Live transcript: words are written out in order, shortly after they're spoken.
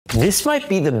This might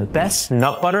be the best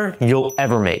nut butter you'll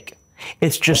ever make.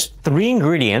 It's just 3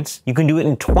 ingredients, you can do it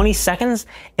in 20 seconds,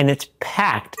 and it's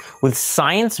packed with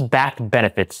science-backed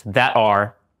benefits that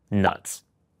are nuts.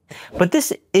 But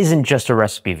this isn't just a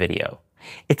recipe video.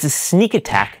 It's a sneak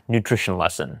attack nutrition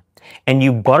lesson. And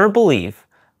you better believe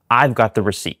I've got the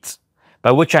receipts.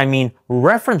 By which I mean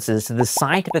references to the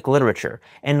scientific literature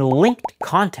and linked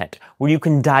content where you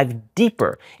can dive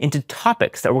deeper into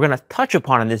topics that we're going to touch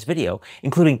upon in this video,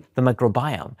 including the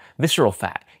microbiome, visceral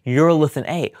fat, urolithin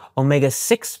A,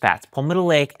 omega-6 fats,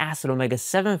 palmitoleic acid,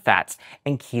 omega-7 fats,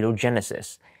 and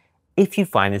ketogenesis. If you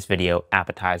find this video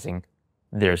appetizing,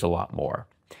 there's a lot more.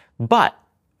 But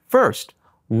first,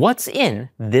 what's in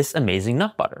this amazing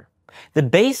nut butter? The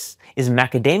base is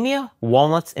macadamia,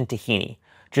 walnuts, and tahini.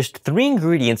 Just 3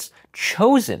 ingredients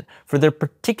chosen for their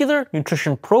particular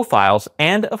nutrition profiles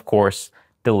and, of course,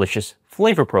 delicious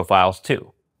flavor profiles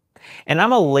too. And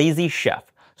I'm a lazy chef,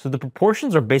 so the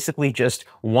proportions are basically just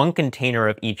 1 container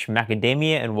of each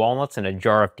macadamia and walnuts and a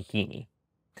jar of tahini.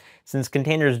 Since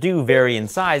containers do vary in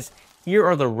size, here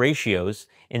are the ratios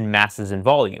in masses and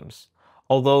volumes,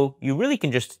 although you really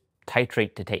can just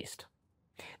titrate to taste.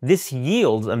 This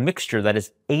yields a mixture that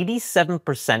is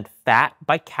 87% fat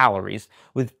by calories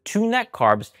with 2 net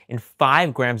carbs and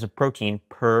 5 grams of protein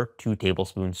per 2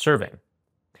 tablespoon serving.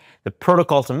 The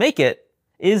protocol to make it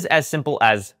is as simple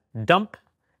as dump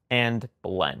and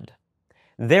blend.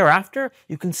 Thereafter,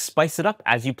 you can spice it up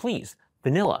as you please: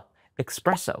 vanilla,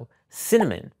 espresso,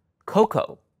 cinnamon,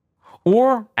 cocoa,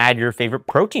 or add your favorite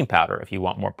protein powder if you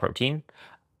want more protein.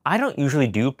 I don't usually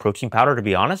do protein powder, to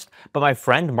be honest, but my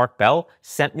friend Mark Bell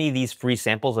sent me these free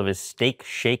samples of his steak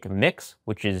shake mix,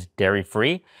 which is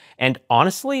dairy-free, and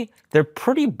honestly, they're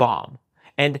pretty bomb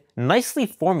and nicely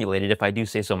formulated, if I do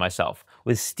say so myself,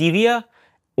 with stevia,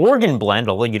 organ blend,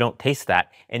 although you don't taste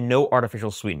that, and no artificial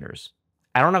sweeteners.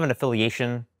 I don't have an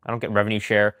affiliation, I don't get revenue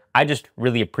share, I just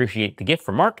really appreciate the gift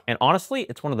from Mark, and honestly,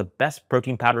 it's one of the best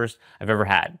protein powders I've ever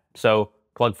had, so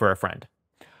plug for a friend.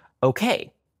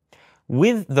 Okay.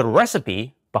 With the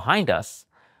recipe behind us,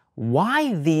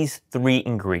 why these 3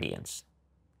 ingredients?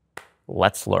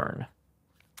 Let's learn.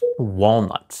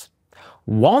 Walnuts.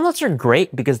 Walnuts are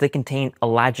great because they contain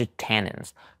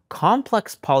ellagitannins,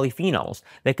 complex polyphenols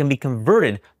that can be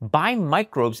converted by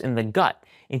microbes in the gut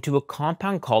into a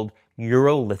compound called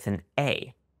urolithin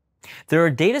A. There are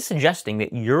data suggesting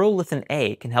that urolithin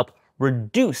A can help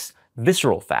reduce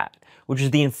visceral fat, which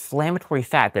is the inflammatory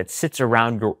fat that sits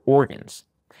around your organs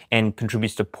and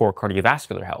contributes to poor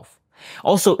cardiovascular health.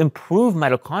 Also improve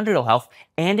mitochondrial health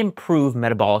and improve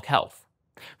metabolic health.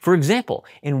 For example,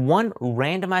 in one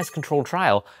randomized controlled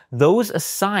trial, those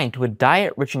assigned to a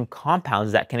diet rich in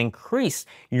compounds that can increase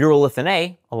urolithin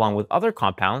A, along with other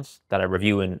compounds that I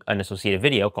review in an associated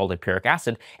video called uric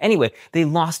acid, anyway, they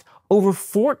lost over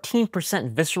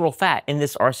 14% visceral fat in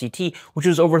this RCT, which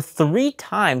was over 3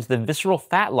 times the visceral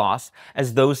fat loss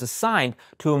as those assigned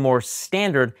to a more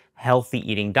standard healthy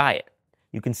eating diet.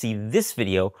 You can see this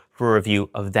video for a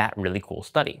review of that really cool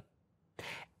study.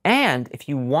 And if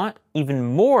you want even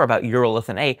more about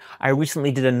urolithin A, I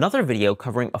recently did another video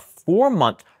covering a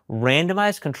 4-month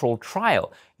randomized controlled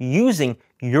trial using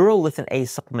urolithin A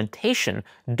supplementation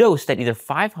dosed at either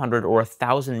 500 or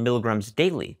 1,000 milligrams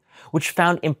daily, which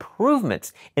found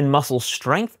improvements in muscle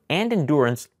strength and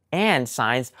endurance and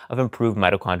signs of improved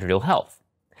mitochondrial health.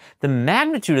 The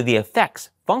magnitude of the effects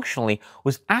functionally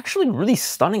was actually really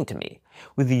stunning to me,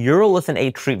 with the urolithin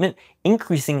A treatment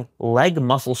increasing leg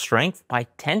muscle strength by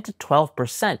 10 to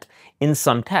 12% in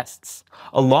some tests,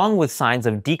 along with signs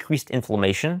of decreased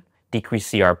inflammation,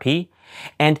 decreased CRP,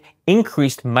 and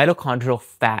increased mitochondrial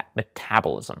fat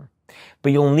metabolism.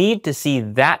 But you'll need to see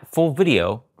that full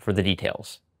video for the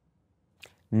details.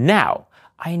 Now,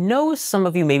 I know some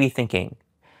of you may be thinking,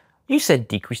 you said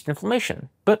decreased inflammation,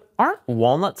 but aren't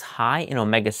walnuts high in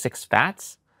omega-6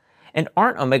 fats? And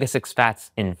aren't omega-6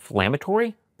 fats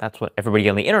inflammatory? That's what everybody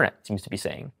on the internet seems to be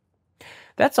saying.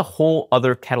 That's a whole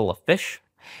other kettle of fish.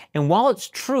 And while it's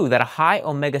true that a high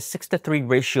omega-6 to 3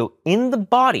 ratio in the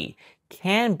body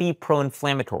can be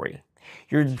pro-inflammatory,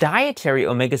 your dietary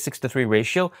omega-6 to 3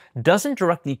 ratio doesn't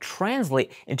directly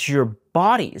translate into your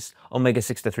body's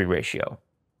omega-6 to 3 ratio.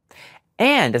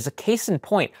 And as a case in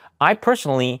point, I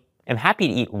personally am happy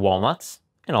to eat walnuts,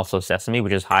 and also sesame,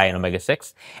 which is high in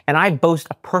omega-6, and I boast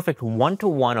a perfect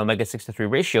 1-to-1 omega-6 to 3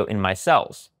 ratio in my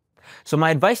cells. So my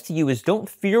advice to you is don't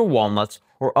fear walnuts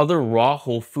or other raw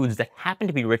whole foods that happen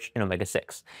to be rich in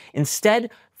omega-6. Instead,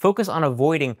 focus on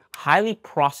avoiding highly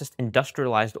processed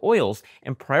industrialized oils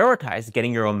and prioritize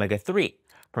getting your omega-3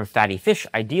 from fatty fish,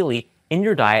 ideally, in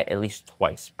your diet at least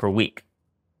twice per week.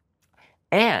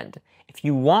 And If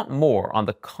you want more on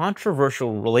the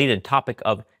controversial related topic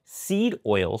of seed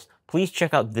oils, please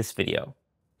check out this video.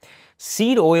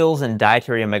 Seed oils and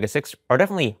dietary omega-6 are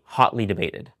definitely hotly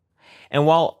debated. And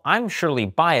while I'm surely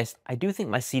biased, I do think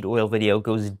my seed oil video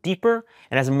goes deeper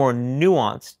and has a more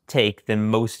nuanced take than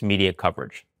most media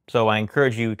coverage. So I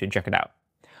encourage you to check it out.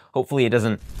 Hopefully it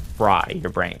doesn't fry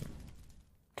your brain.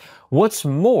 What's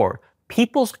more,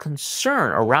 people's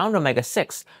concern around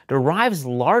omega-6 derives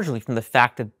largely from the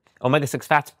fact that omega-6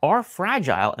 fats are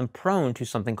fragile and prone to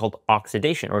something called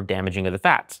oxidation or damaging of the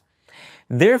fats.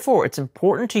 Therefore, it's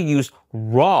important to use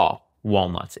raw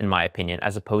walnuts, in my opinion,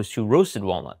 as opposed to roasted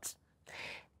walnuts.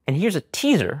 And here's a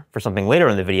teaser for something later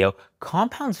in the video.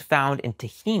 Compounds found in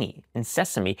tahini and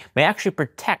sesame may actually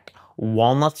protect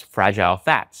walnuts' fragile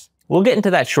fats. We'll get into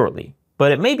that shortly,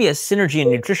 but it may be a synergy in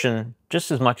nutrition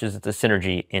just as much as it's a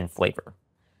synergy in flavor.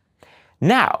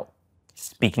 Now,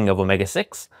 speaking of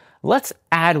omega-6, let's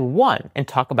add one and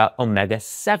talk about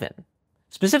omega-7.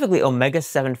 Specifically,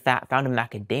 omega-7 fat found in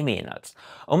macadamia nuts.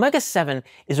 Omega-7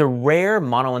 is a rare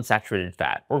monounsaturated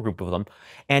fat, or group of them,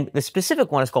 and the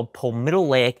specific one is called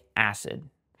palmitoleic acid.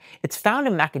 It's found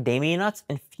in macadamia nuts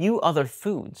and few other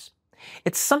foods.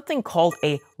 It's something called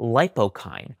a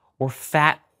lipokine, or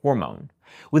fat hormone,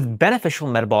 with beneficial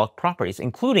metabolic properties,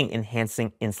 including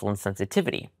enhancing insulin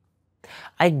sensitivity.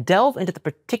 I delve into the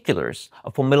particulars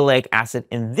of palmitoleic acid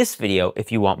in this video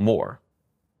if you want more.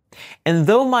 And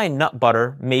though my nut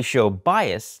butter may show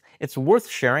bias, it's worth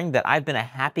sharing that I've been a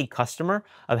happy customer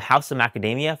of House of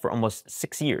Macadamia for almost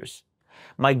 6 years.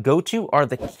 My go-to are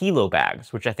the kilo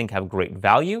bags, which I think have great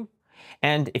value.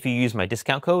 And if you use my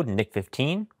discount code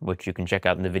NICK15, which you can check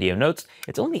out in the video notes,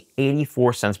 it's only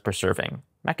 84 cents per serving.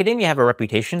 Macadamia have a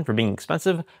reputation for being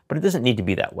expensive, but it doesn't need to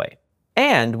be that way.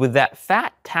 And with that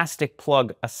fat-tastic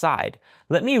plug aside,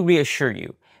 let me reassure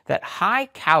you that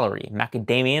high-calorie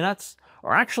macadamia nuts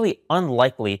are actually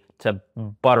unlikely to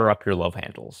butter up your love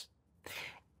handles.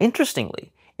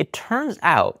 Interestingly, it turns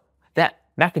out that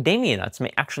macadamia nuts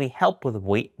may actually help with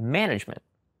weight management.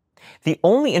 The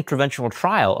only interventional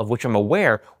trial of which I'm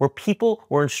aware where people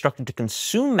were instructed to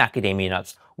consume macadamia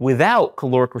nuts without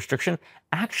caloric restriction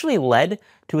actually led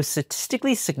to a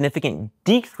statistically significant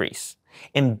decrease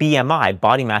in BMI,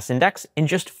 body mass index, in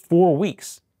just 4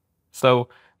 weeks. So,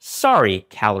 sorry,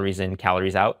 calories in,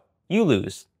 calories out, you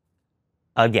lose.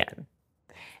 Again.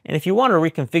 And if you want to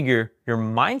reconfigure your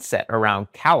mindset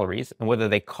around calories and whether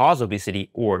they cause obesity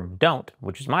or don't,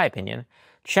 which is my opinion,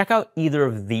 check out either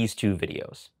of these two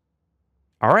videos.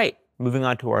 All right, moving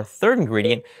on to our third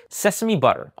ingredient, sesame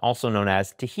butter, also known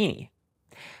as tahini.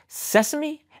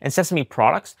 Sesame and sesame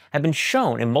products have been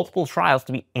shown in multiple trials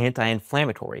to be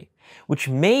anti-inflammatory, which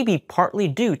may be partly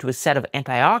due to a set of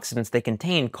antioxidants they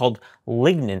contain called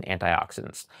lignin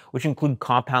antioxidants, which include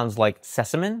compounds like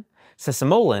sesamin,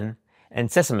 sesamolin, and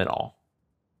sesaminol.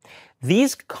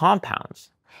 These compounds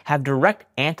have direct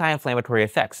anti-inflammatory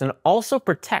effects and also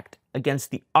protect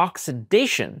against the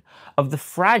oxidation of the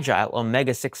fragile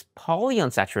omega-6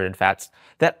 polyunsaturated fats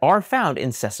that are found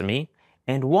in sesame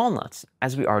and walnuts,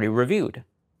 as we already reviewed.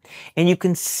 And you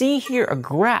can see here a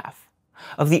graph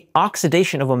of the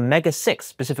oxidation of omega-6,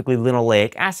 specifically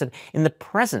linoleic acid, in the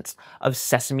presence of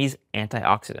sesame's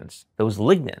antioxidants, those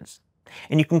lignins.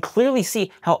 And you can clearly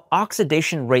see how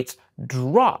oxidation rates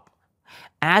drop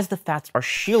as the fats are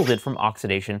shielded from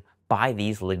oxidation by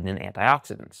these lignin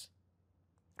antioxidants.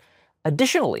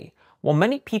 Additionally, while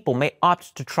many people may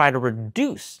opt to try to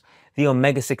reduce the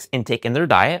omega-6 intake in their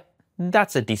diet,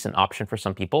 that's a decent option for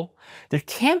some people, there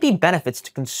can be benefits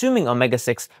to consuming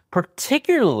omega-6,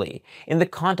 particularly in the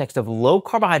context of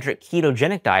low-carbohydrate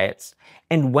ketogenic diets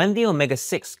and when the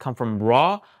omega-6 come from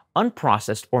raw,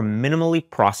 unprocessed, or minimally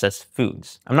processed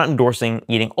foods. I'm not endorsing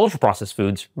eating ultra-processed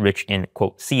foods rich in,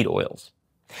 quote, seed oils.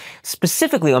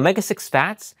 Specifically, omega-6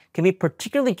 fats can be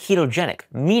particularly ketogenic,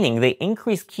 meaning they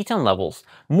increase ketone levels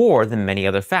more than many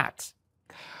other fats.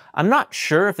 I'm not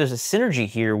sure if there's a synergy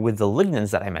here with the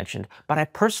lignins that I mentioned, but I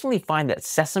personally find that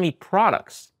sesame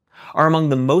products are among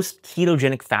the most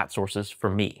ketogenic fat sources for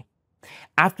me.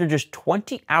 After just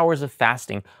 20 hours of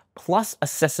fasting, plus a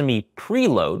sesame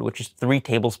preload, which is 3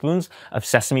 tablespoons of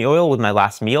sesame oil with my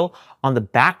last meal, on the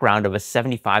background of a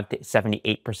 75 to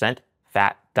 78%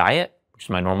 fat diet, which is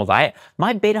my normal diet,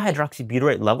 my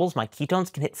beta-hydroxybutyrate levels, my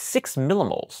ketones, can hit 6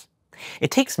 millimoles.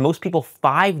 It takes most people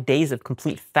 5 days of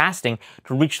complete fasting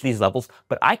to reach these levels,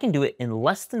 but I can do it in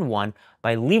less than 1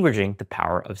 by leveraging the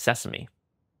power of sesame.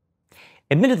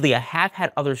 Admittedly, I have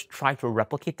had others try to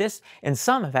replicate this, and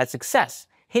some have had success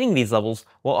hitting these levels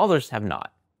while others have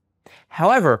not.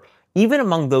 However, even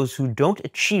among those who don't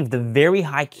achieve the very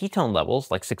high ketone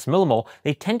levels, like 6 millimole,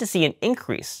 they tend to see an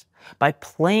increase by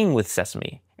playing with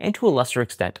sesame and, to a lesser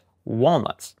extent,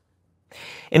 walnuts.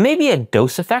 It may be a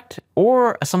dose effect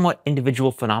or a somewhat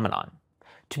individual phenomenon.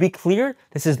 To be clear,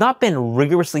 this has not been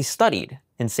rigorously studied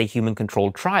in, say,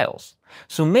 human-controlled trials,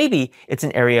 so maybe it's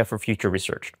an area for future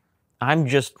research. I'm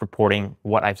just reporting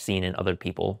what I've seen in other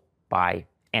people by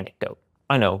anecdote.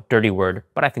 I know, dirty word,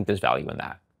 but I think there's value in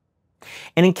that.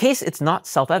 And in case it's not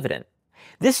self-evident,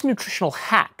 this nutritional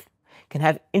hack can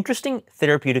have interesting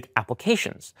therapeutic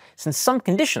applications, since some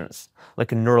conditions,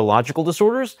 like neurological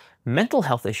disorders, mental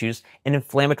health issues, and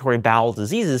inflammatory bowel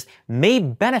diseases, may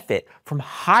benefit from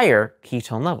higher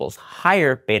ketone levels,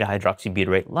 higher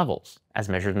beta-hydroxybutyrate levels, as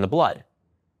measured in the blood.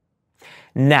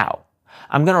 Now,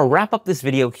 I'm going to wrap up this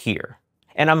video here,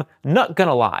 and I'm not going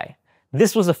to lie,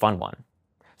 this was a fun one.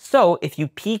 So if you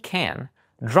can,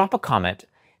 drop a comment,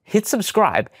 hit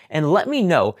subscribe, and let me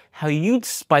know how you'd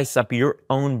spice up your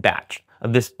own batch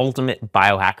of this ultimate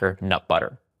biohacker nut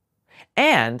butter,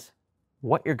 and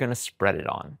what you're going to spread it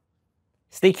on.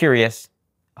 Stay curious.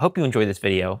 I hope you enjoyed this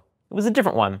video. It was a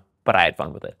different one, but I had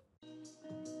fun with it.